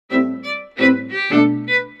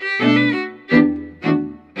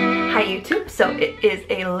So it is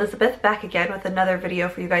Elizabeth back again with another video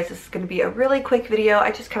for you guys. This is going to be a really quick video.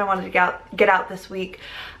 I just kind of wanted to get out this week,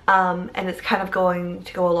 and it's kind of going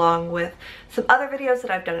to go along with some other videos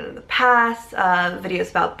that I've done in the past, videos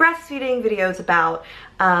about breastfeeding, videos about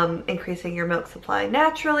increasing your milk supply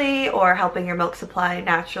naturally or helping your milk supply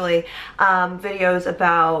naturally, videos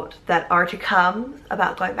about that are to come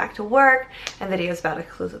about going back to work, and videos about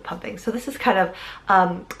exclusive pumping. So this is kind of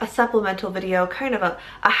a supplemental video, kind of a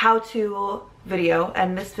how-to video,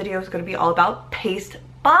 and this video is going to be all about paced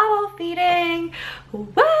bottle feeding.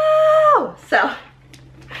 Wow! So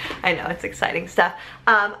I know it's exciting stuff.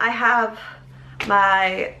 I have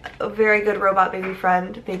my very good robot baby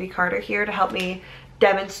friend, Baby Carter, here to help me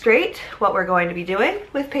demonstrate what we're going to be doing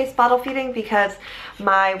with paced bottle feeding, because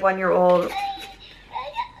my 1-year-old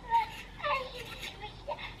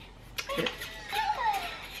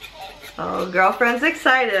girlfriend's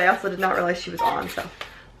excited. I also did not realize she was on, so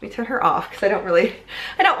let me turn her off because I don't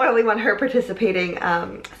really want her participating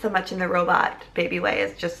so much in the robot baby way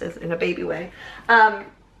as just as in a baby way.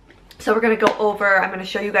 So we're going to go over, I'm going to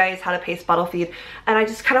show you guys how to pace bottle feed, and I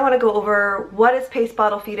just kind of want to go over what is pace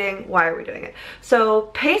bottle feeding, why are we doing it. So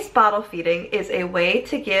pace bottle feeding is a way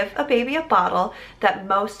to give a baby a bottle that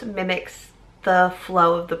most mimics the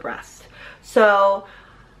flow of the breast. So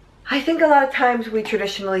I think a lot of times we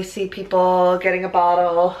traditionally see people getting a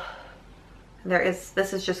bottle, and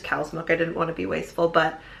this is just cow's milk, I didn't want to be wasteful,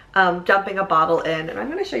 but dumping a bottle in, and I'm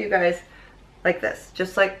going to show you guys like this,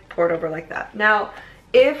 just like pour it over like that. Now,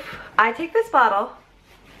 if I take this bottle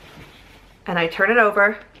and I turn it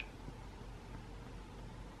over,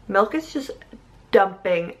 milk is just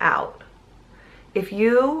dumping out. If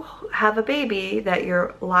you have a baby that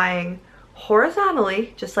you're lying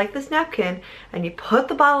horizontally, just like this napkin, and you put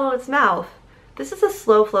the bottle in its mouth, this is a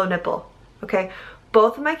slow flow nipple, okay?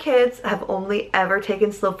 Both of my kids have only ever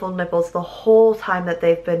taken slow flow nipples the whole time that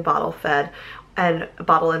they've been bottle fed and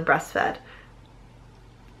bottle and breastfed.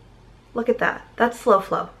 Look at that. That's slow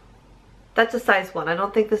flow. That's a size 1. I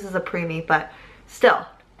don't think this is a preemie, but still.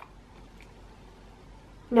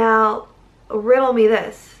 Now, riddle me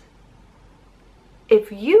this.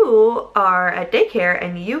 If you are at daycare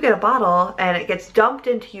and you get a bottle and it gets dumped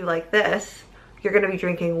into you like this, you're going to be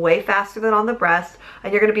drinking way faster than on the breast,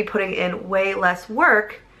 and you're going to be putting in way less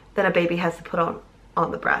work than a baby has to put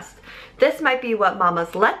on the breast. This might be what mama's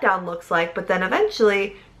letdown looks like, but then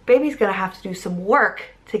eventually baby's going to have to do some work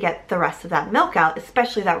to get the rest of that milk out,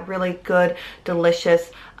 especially that really good,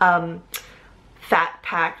 delicious,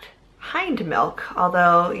 fat-packed hind milk.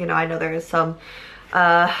 Although, you know, I know there is some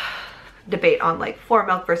debate on like fore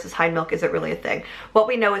milk versus hind milk. Is it really a thing? What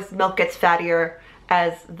we know is milk gets fattier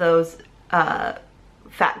as those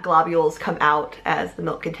fat globules come out as the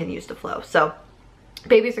milk continues to flow. So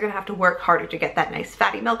babies are going to have to work harder to get that nice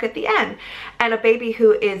fatty milk at the end. And a baby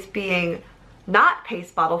who is being not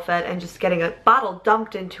pace bottle fed and just getting a bottle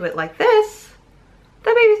dumped into it like this,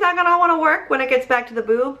 the baby's not gonna want to work when it gets back to the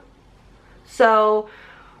boob. So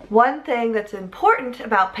one thing that's important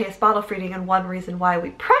about pace bottle feeding, and one reason why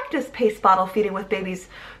we practice pace bottle feeding with babies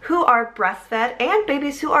who are breastfed and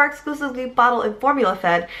babies who are exclusively bottle and formula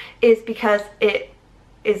fed, is because it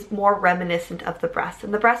is more reminiscent of the breast,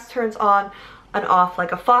 and the breast turns on and off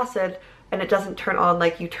like a faucet, and it doesn't turn on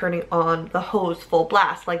like you turning on the hose full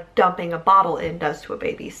blast, like dumping a bottle in does to a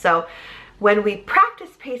baby. So when we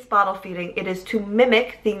practice pace bottle feeding, it is to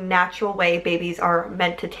mimic the natural way babies are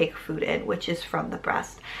meant to take food in, which is from the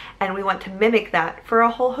breast. And we want to mimic that for a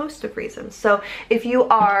whole host of reasons. So if you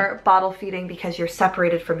are bottle feeding because you're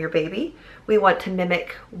separated from your baby, we want to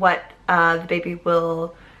mimic what the baby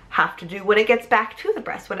will have to do when it gets back to the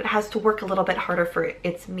breast, when it has to work a little bit harder for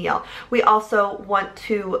its meal. We also want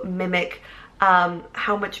to mimic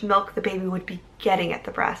how much milk the baby would be getting at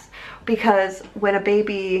the breast, because when a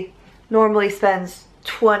baby normally spends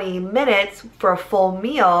 20 minutes for a full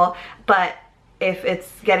meal, but if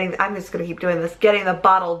it's getting, I'm just gonna keep doing this, getting the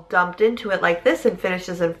bottle dumped into it like this and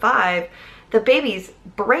finishes in 5, the baby's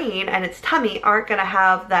brain and its tummy aren't gonna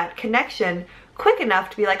have that connection quick enough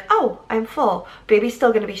to be like, oh, I'm full. Baby's still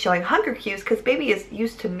going to be showing hunger cues because baby is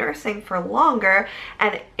used to nursing for longer,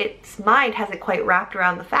 and its mind hasn't quite wrapped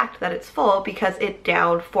around the fact that it's full because it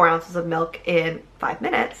downed 4 ounces of milk in 5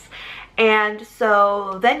 minutes. And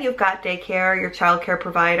so then you've got daycare, your childcare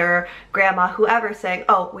provider, grandma, whoever saying,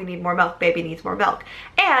 oh, we need more milk, baby needs more milk.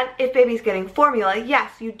 And if baby's getting formula,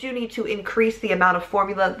 yes, you do need to increase the amount of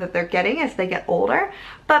formula that they're getting as they get older.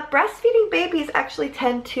 But breastfeeding babies actually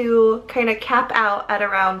tend to kind of cap out at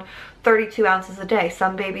around 32 ounces a day.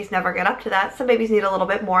 Some babies never get up to that. Some babies need a little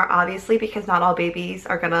bit more, obviously, because not all babies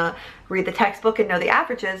are gonna read the textbook and know the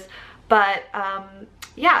averages. But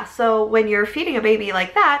yeah, so when you're feeding a baby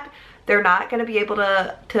like that, they're not going to be able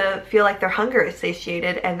to feel like their hunger is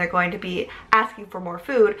satiated, and they're going to be asking for more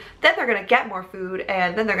food. Then they're going to get more food,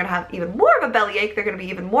 and then they're going to have even more of a bellyache. They're going to be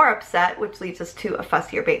even more upset, which leads us to a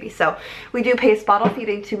fussier baby. So we do pace bottle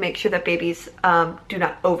feeding to make sure that babies do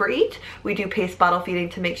not overeat. We do pace bottle feeding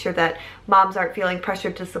to make sure that moms aren't feeling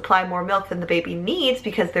pressured to supply more milk than the baby needs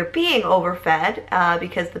because they're being overfed,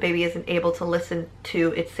 because the baby isn't able to listen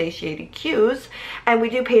to its satiating cues. And we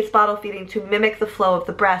do pace bottle feeding to mimic the flow of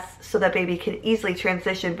the breast so that baby can easily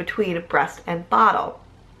transition between breast and bottle.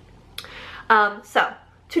 So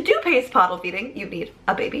to do pace bottle feeding, you need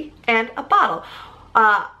a baby and a bottle.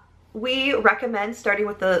 We recommend starting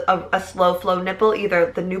with a slow flow nipple,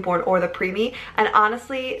 either the newborn or the preemie, and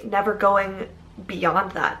honestly never going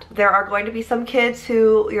beyond that. There are going to be some kids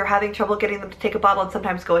who you're having trouble getting them to take a bottle, and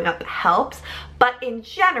sometimes going up helps, but in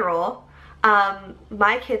general,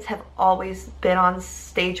 my kids have always been on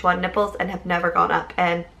stage 1 nipples and have never gone up,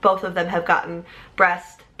 and both of them have gotten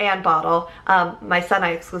breast and bottle. My son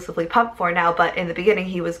I exclusively pump for now, but in the beginning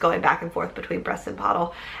he was going back and forth between breast and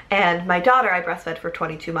bottle. And my daughter I breastfed for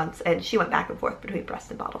 22 months and she went back and forth between breast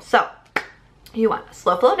and bottle. So you want a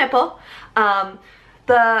slow flow nipple.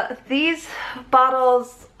 These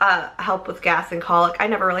bottles help with gas and colic. I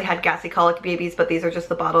never really had gassy colic babies, but these are just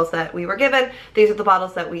the bottles that we were given. These are the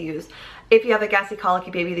bottles that we use. If you have a gassy colicky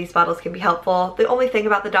baby, these bottles can be helpful. The only thing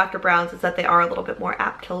about the Dr. Browns is that they are a little bit more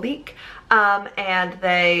apt to leak, and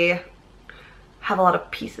they have a lot of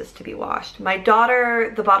pieces to be washed. My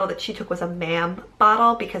daughter, the bottle that she took was a MAM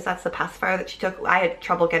bottle because that's the pacifier that she took. I had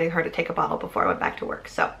trouble getting her to take a bottle before I went back to work.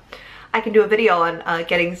 So I can do a video on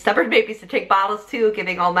getting stubborn babies to take bottles too,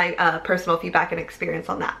 giving all my personal feedback and experience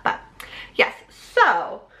on that. But yes,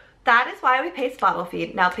 so that is why we pace bottle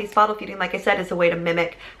feed. Now, pace bottle feeding, like I said, is a way to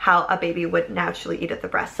mimic how a baby would naturally eat at the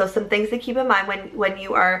breast. So some things to keep in mind when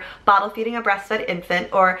you are bottle feeding a breastfed infant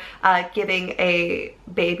or giving a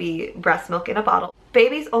baby breast milk in a bottle.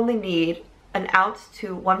 Babies only need 1 ounce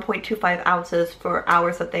to 1.25 ounces for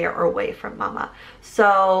hours that they are away from mama.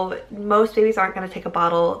 So most babies aren't going to take a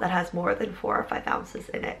bottle that has more than 4 or 5 ounces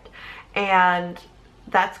in it. And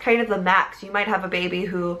that's kind of the max. You might have a baby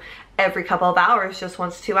who every couple of hours just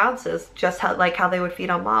wants 2 ounces, just like how they would feed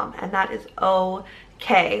on mom, and that is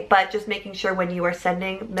okay. But just making sure when you are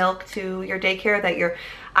sending milk to your daycare that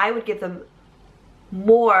I would give them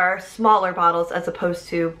more smaller bottles as opposed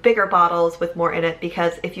to bigger bottles with more in it,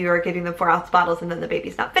 because if you are giving them 4-ounce bottles and then the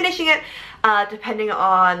baby's not finishing it, depending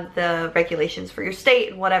on the regulations for your state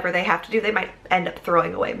and whatever they have to do, they might end up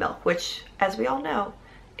throwing away milk, which, as we all know,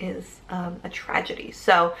 is a tragedy.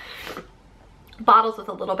 So bottles with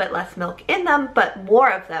a little bit less milk in them but more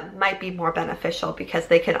of them might be more beneficial, because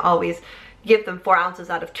they can always give them 4 ounces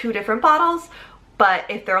out of 2 different bottles. But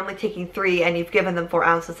if they're only taking 3 and you've given them 4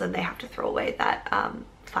 ounces, then they have to throw away that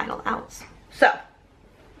final ounce. So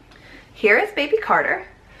here is baby Carter.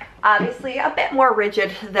 Obviously a bit more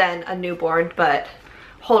rigid than a newborn, but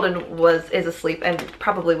Holden is asleep and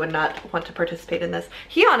probably would not want to participate in this.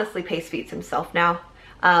 He honestly pace feeds himself now.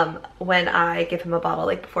 When I give him a bottle,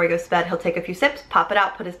 like before he goes to bed, he'll take a few sips, pop it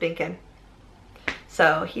out, put his bink in.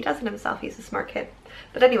 So he does it himself. He's a smart kid.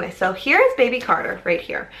 But anyway, so here is baby Carter right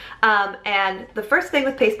here. And the first thing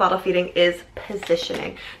with pace bottle feeding is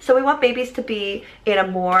positioning. So we want babies to be in a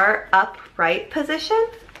more upright position.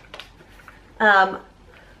 A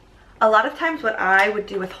lot of times what I would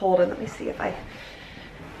do with Holden, let me see if I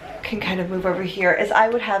can kind of move over here, is I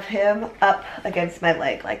would have him up against my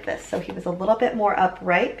leg like this. So he was a little bit more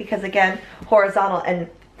upright, because again, horizontal and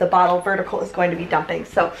the bottle vertical is going to be dumping.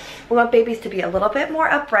 So we want babies to be a little bit more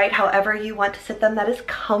upright, however you want to sit them that is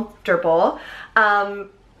comfortable.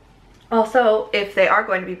 Also, if they are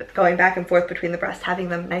going to be going back and forth between the breasts, having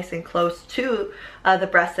them nice and close to the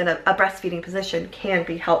breast in a breastfeeding position can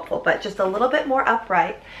be helpful, but just a little bit more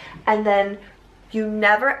upright. And then you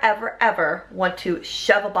never, ever, ever want to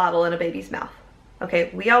shove a bottle in a baby's mouth.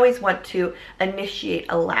 Okay, we always want to initiate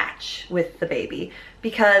a latch with the baby,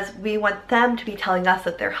 because we want them to be telling us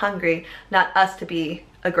that they're hungry, not us to be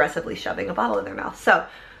aggressively shoving a bottle in their mouth. So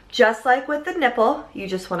just like with the nipple, you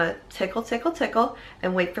just want to tickle, tickle, tickle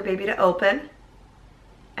and wait for baby to open.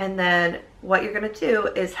 And then what you're going to do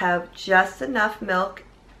is have just enough milk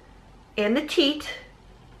in the teat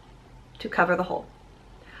to cover the hole.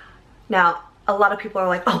 Now, a lot of people are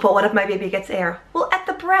like, oh, but what if my baby gets air? Well, at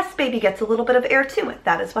the breast, baby gets a little bit of air too.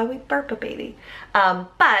 That is why we burp a baby.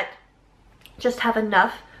 But just have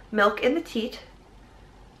enough milk in the teat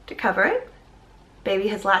to cover it. Baby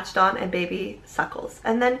has latched on and baby suckles.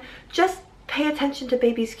 And then just pay attention to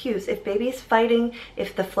baby's cues. If baby's fighting,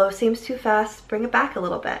 if the flow seems too fast, bring it back a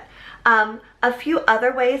little bit. A few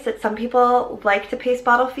other ways that some people like to pace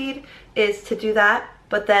bottle feed is to do that,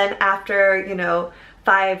 but then after, you know,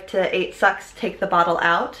 5 to 8 sucks, take the bottle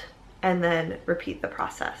out and then repeat the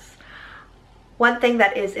process. One thing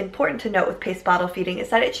that is important to note with paced bottle feeding is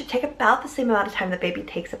that it should take about the same amount of time that baby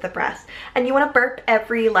takes at the breast. And you want to burp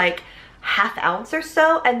every like ½ ounce or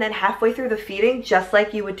so, and then halfway through the feeding, just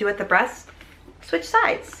like you would do at the breast, switch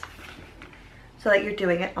sides so that you're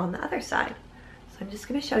doing it on the other side. So I'm just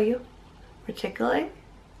going to show you. We're tickling.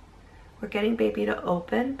 We're getting baby to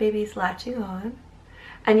open. Baby's latching on.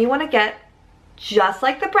 And you want to get, just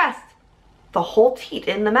like the breast, the whole teat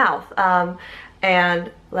in the mouth,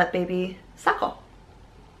 and let baby suckle.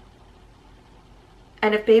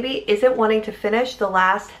 And if baby isn't wanting to finish the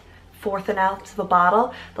last 1/4 ounce of a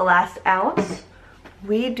bottle, the last ounce,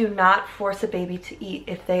 we do not force a baby to eat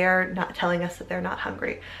if they are not telling us that they're not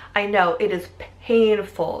hungry. I know it is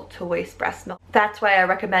painful to waste breast milk. That's why I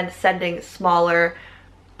recommend sending smaller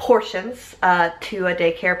portions to a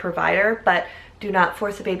daycare provider, but do not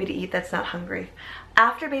force a baby to eat that's not hungry.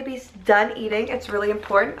 After baby's done eating, it's really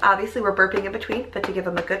important. Obviously, we're burping in between, but to give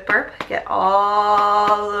them a good burp, get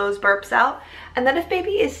all those burps out. And then if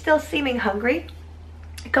baby is still seeming hungry,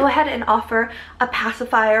 go ahead and offer a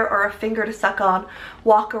pacifier or a finger to suck on,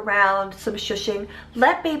 walk around, some shushing.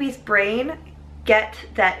 Let baby's brain get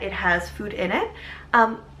that it has food in it.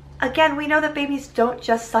 Again, we know that babies don't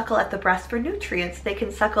just suckle at the breast for nutrients. They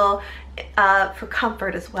can suckle for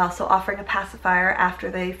comfort as well. So offering a pacifier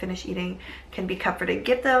after they finish eating can be comforting.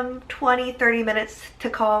 Give them 20-30 minutes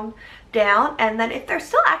to calm down. And then if they're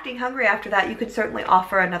still acting hungry after that, you could certainly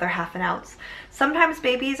offer another ½ ounce. Sometimes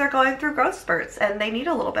babies are going through growth spurts and they need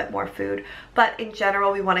a little bit more food. But in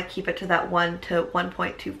general, we want to keep it to that 1 to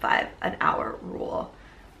 1.25 an hour rule.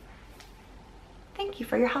 Thank you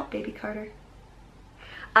for your help, baby Carter.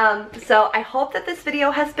 So I hope that this video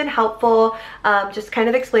has been helpful, just kind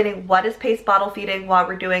of explaining what is paced bottle feeding while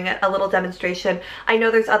we're doing a little demonstration. I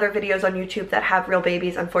know there's other videos on YouTube that have real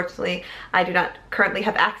babies. Unfortunately, I do not currently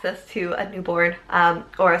have access to a newborn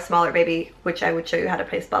or a smaller baby, which I would show you how to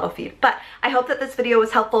pace bottle feed. But I hope that this video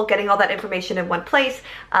was helpful, getting all that information in one place.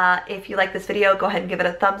 If you like this video, go ahead and give it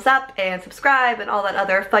a thumbs up and subscribe and all that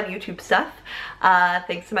other fun YouTube stuff.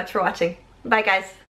 Thanks so much for watching. Bye, guys.